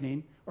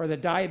poisoning, or the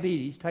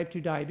diabetes, type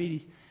 2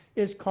 diabetes,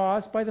 is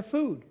caused by the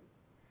food.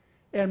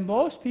 And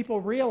most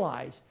people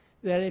realize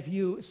that if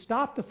you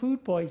stop the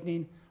food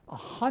poisoning,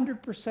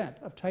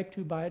 100% of type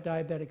 2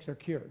 diabetics are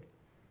cured.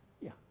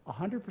 Yeah,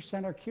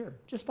 100% are cured,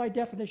 just by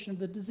definition of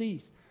the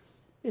disease.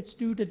 It's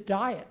due to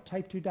diet,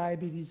 type 2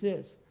 diabetes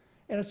is,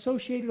 and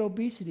associated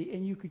obesity,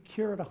 and you could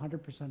cure it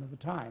 100% of the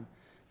time.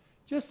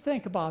 Just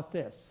think about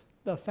this.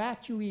 The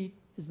fat you eat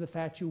is the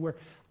fat you wear.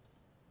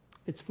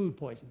 It's food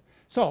poison.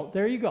 So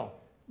there you go.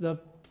 The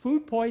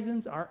food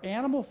poisons are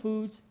animal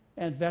foods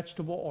and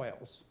vegetable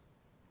oils.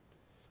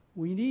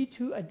 We need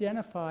to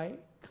identify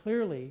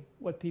clearly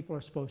what people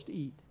are supposed to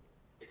eat.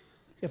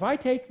 If I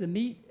take the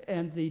meat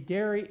and the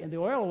dairy and the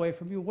oil away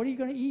from you, what are you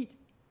going to eat?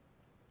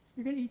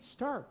 You're going to eat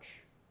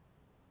starch.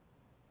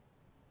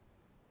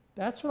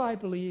 That's what I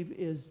believe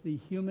is the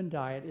human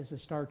diet, is a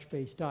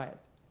starch-based diet.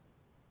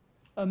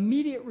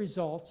 Immediate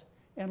results,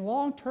 and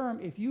long-term,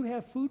 if you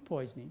have food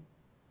poisoning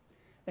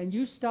and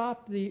you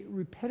stop the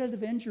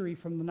repetitive injury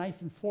from the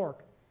knife and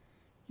fork,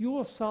 you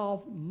will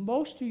solve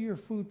most of your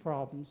food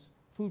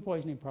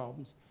poisoning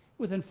problems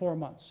within 4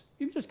 months.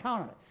 You can just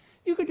count on it.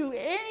 You could do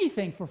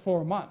anything for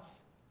 4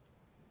 months.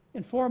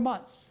 In 4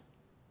 months,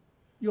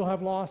 you'll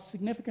have lost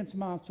significant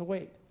amounts of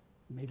weight,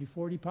 maybe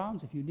 40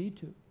 pounds if you need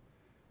to.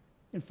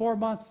 In 4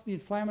 months, the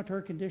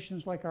inflammatory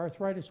conditions like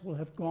arthritis will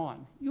have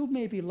gone. You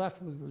may be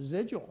left with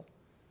residual.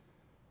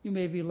 You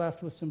may be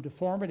left with some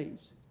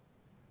deformities,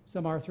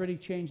 some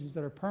arthritic changes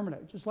that are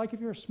permanent, just like if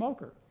you're a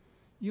smoker.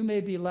 You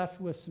may be left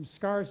with some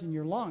scars in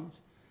your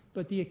lungs,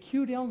 but the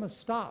acute illness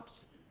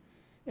stops.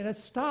 And it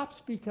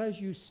stops because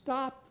you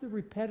stop the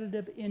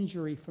repetitive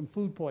injury from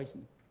food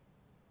poisoning.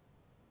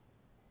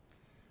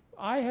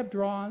 I have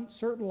drawn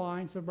certain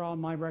lines around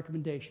my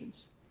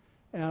recommendations.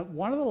 And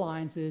one of the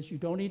lines is you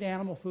don't eat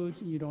animal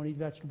foods and you don't eat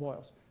vegetable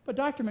oils. But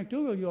Dr.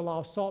 McDougall, you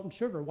allow salt and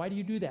sugar. Why do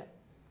you do that?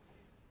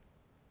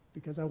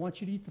 Because I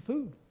want you to eat the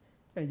food.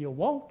 And you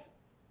won't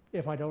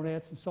if I don't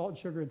add some salt and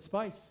sugar and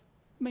spice.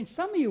 I mean,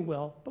 some of you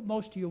will, but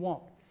most of you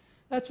won't.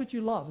 That's what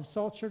you love, is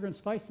salt, sugar, and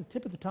spice. The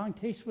tip of the tongue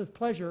tastes with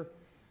pleasure,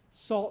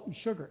 salt and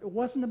sugar. It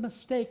wasn't a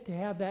mistake to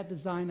have that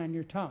design on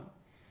your tongue.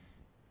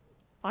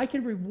 I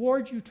can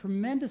reward you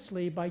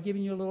tremendously by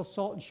giving you a little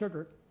salt and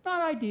sugar.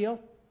 Not ideal,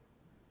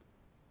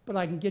 but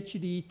I can get you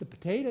to eat the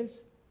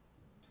potatoes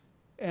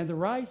and the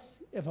rice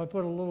if I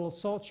put a little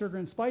salt, sugar,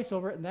 and spice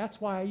over it, and that's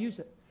why I use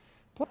it.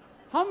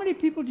 How many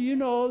people do you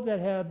know that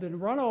have been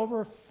run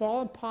over,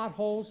 fallen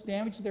potholes,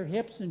 damaged their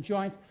hips and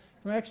joints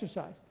from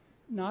exercise?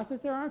 Not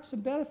that there aren't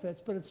some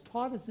benefits, but it's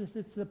taught as if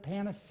it's the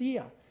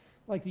panacea,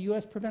 like the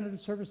U.S. Preventative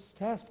Services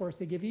Task Force,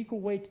 they give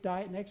equal weight to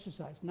diet and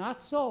exercise.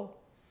 Not so.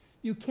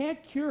 You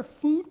can't cure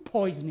food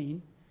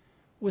poisoning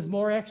with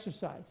more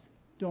exercise.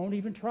 Don't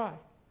even try.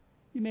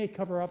 You may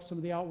cover up some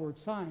of the outward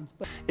signs,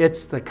 but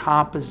It's the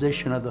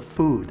composition of the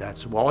food.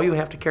 That's all you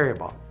have to care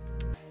about.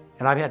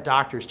 And I've had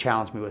doctors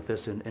challenge me with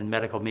this in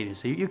medical meetings.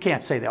 So you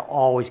can't say they'll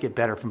always get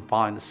better from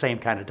following the same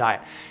kind of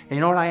diet. And you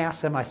know what I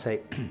ask them? I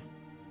say,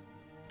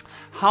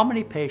 how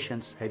many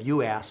patients have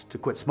you asked to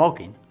quit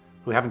smoking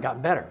who haven't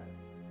gotten better?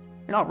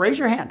 You know, raise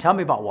your hand. Tell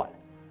me about what.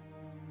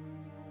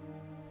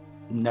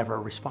 Never a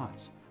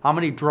response. How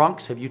many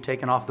drunks have you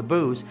taken off the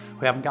booze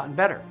who haven't gotten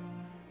better?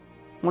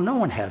 Well, no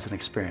one has an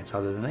experience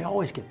other than they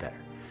always get better.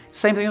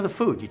 Same thing with the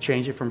food. You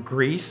change it from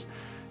grease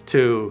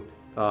to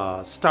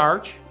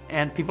starch,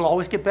 and people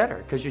always get better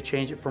because you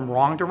change it from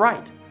wrong to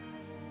right.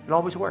 It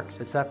always works.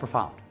 It's that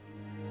profound.